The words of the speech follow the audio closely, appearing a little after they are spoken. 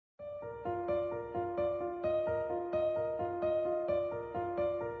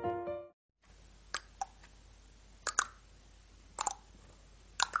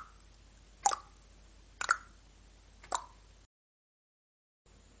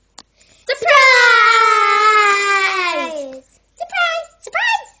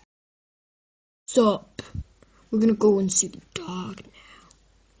Stop. We're gonna go and see the dog now.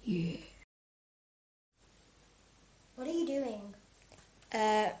 Yeah. What are you doing?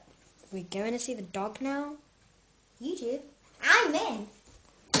 We're going to see the dog now? You do. I'm in.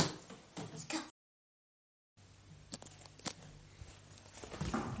 Let's go.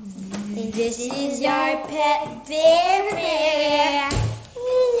 And this is our pet bear.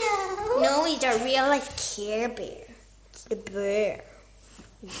 No, he's a real life Care Bear. It's the bear.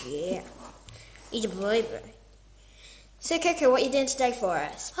 Yeah. He's a boy bear. So, Coco, what you doing today for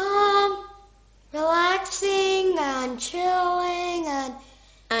us? Relaxing and chilling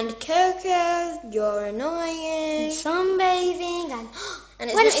and Coco, you're annoying. And sunbathing and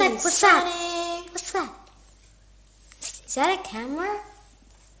it's What not is that? even What's sunny. that? What's that? Is that a camera?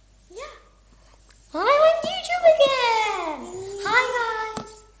 Yeah. I'm on YouTube again. Hi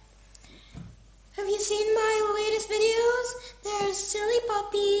guys. Have you seen my latest videos? There's Silly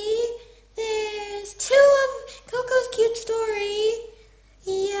Puppy. There's 2 of Coco's Cute Story.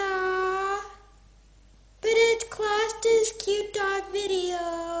 Yeah. But it's classed as cute dog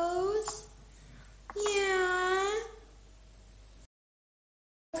videos. Yeah.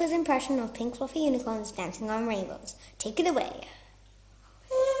 Coco's impression of pink fluffy unicorns dancing on rainbows. Take it away.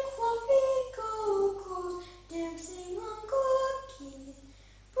 Pink fluffy Cocos dancing on cookies.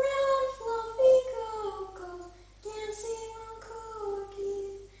 Brown fluffy Cocos dancing on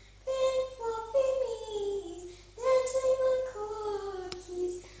cookies. Pink fluffy me's dancing on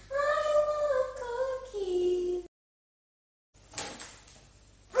cookies. I love cookies.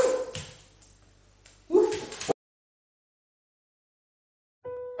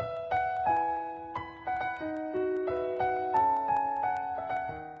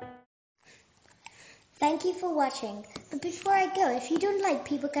 Thank you for watching. But before I go, if you don't like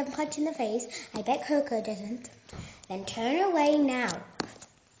people getting punched in the face, I bet Coco doesn't, then turn away now.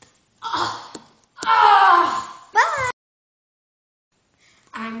 Bye!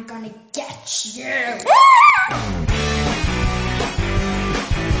 I'm gonna get you.